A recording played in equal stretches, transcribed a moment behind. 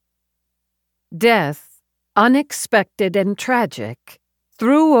Death, unexpected and tragic,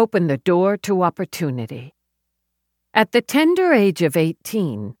 threw open the door to opportunity. At the tender age of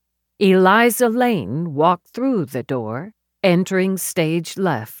 18, Eliza Lane walked through the door, entering stage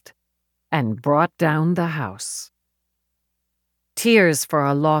left, and brought down the house. Tears for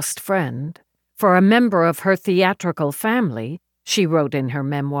a lost friend, for a member of her theatrical family, she wrote in her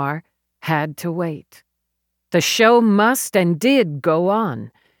memoir, had to wait. The show must and did go on,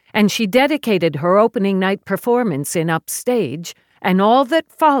 and she dedicated her opening night performance in Upstage and all that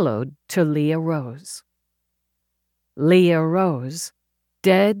followed to Leah Rose. Leah Rose,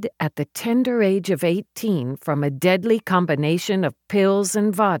 dead at the tender age of 18 from a deadly combination of pills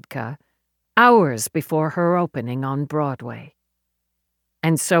and vodka, hours before her opening on Broadway.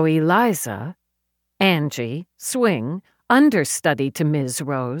 And so Eliza, Angie, swing, understudy to Ms.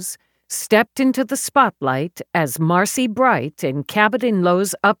 Rose, stepped into the spotlight as Marcy Bright in Cabot in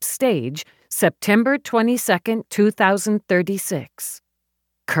Lowe's Upstage, September 22, 2036.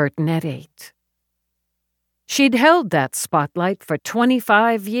 Curtain at 8. She'd held that spotlight for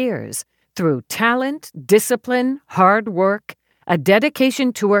 25 years through talent, discipline, hard work, a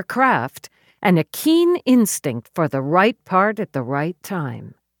dedication to her craft, and a keen instinct for the right part at the right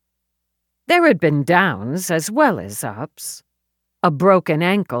time. There had been downs as well as ups. A broken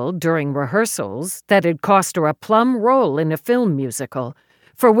ankle during rehearsals that had cost her a plum role in a film musical,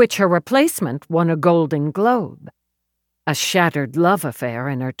 for which her replacement won a Golden Globe. A shattered love affair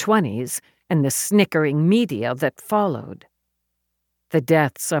in her 20s, and the snickering media that followed. The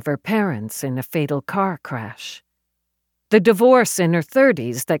deaths of her parents in a fatal car crash. The divorce in her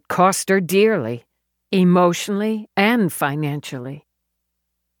 30s that cost her dearly, emotionally and financially.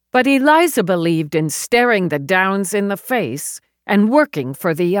 But Eliza believed in staring the downs in the face and working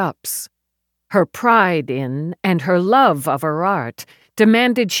for the ups. Her pride in and her love of her art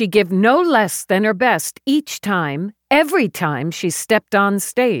demanded she give no less than her best each time, every time she stepped on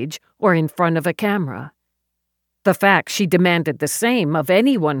stage or in front of a camera. The fact she demanded the same of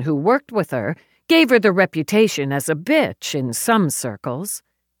anyone who worked with her gave her the reputation as a bitch in some circles.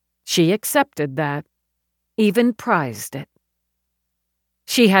 She accepted that, even prized it.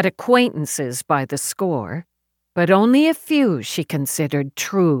 She had acquaintances by the score, but only a few she considered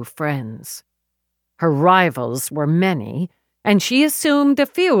true friends. Her rivals were many, and she assumed a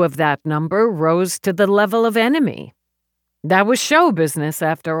few of that number rose to the level of enemy. That was show business,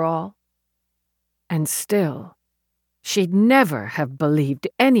 after all. And still, she'd never have believed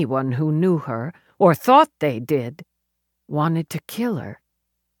anyone who knew her, or thought they did, wanted to kill her.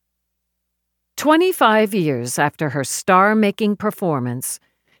 25 years after her star-making performance,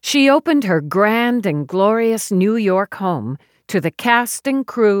 she opened her grand and glorious New York home to the cast and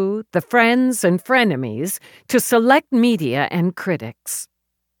crew, the friends and frenemies, to select media and critics.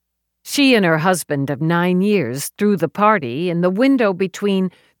 She and her husband of 9 years threw the party in the window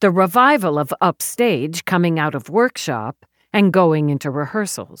between the revival of Upstage coming out of workshop and going into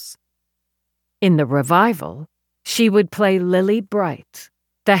rehearsals. In the revival, she would play Lily Bright,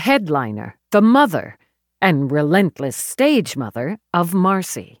 the headliner, the mother, and relentless stage mother of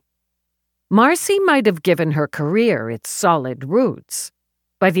Marcy. Marcy might have given her career its solid roots,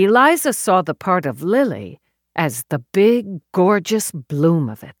 but Eliza saw the part of Lily as the big, gorgeous bloom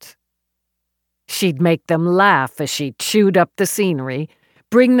of it. She'd make them laugh as she chewed up the scenery,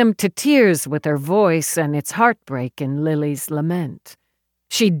 bring them to tears with her voice and its heartbreak in Lily's lament.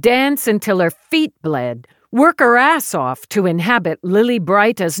 She'd dance until her feet bled, work her ass off to inhabit Lily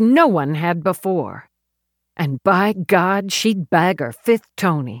Bright as no one had before. And by God, she'd bag her 5th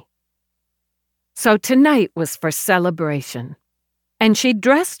Tony. So tonight was for celebration, and she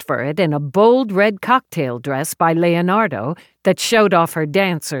dressed for it in a bold red cocktail dress by Leonardo that showed off her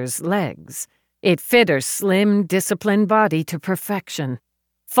dancer's legs. It fit her slim, disciplined body to perfection,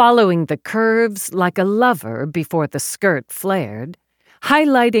 following the curves like a lover before the skirt flared,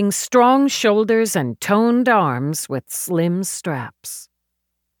 highlighting strong shoulders and toned arms with slim straps.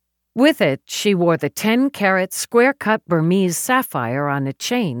 With it, she wore the 10-carat square-cut Burmese sapphire on a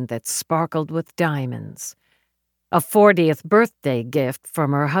chain that sparkled with diamonds, a 40th birthday gift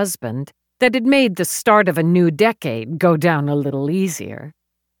from her husband that had made the start of a new decade go down a little easier.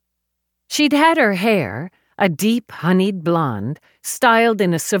 She'd had her hair, a deep honeyed blonde, styled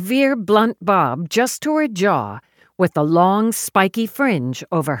in a severe blunt bob just to her jaw, with a long spiky fringe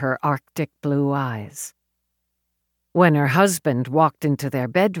over her Arctic blue eyes. When her husband walked into their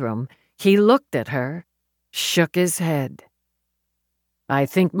bedroom, he looked at her, shook his head. "I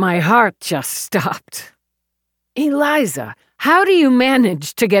think my heart just stopped. Eliza, how do you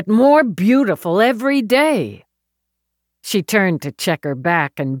manage to get more beautiful every day?" She turned to check her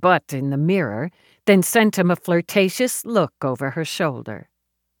back and butt in the mirror, then sent him a flirtatious look over her shoulder.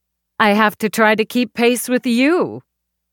 "I have to try to keep pace with you,"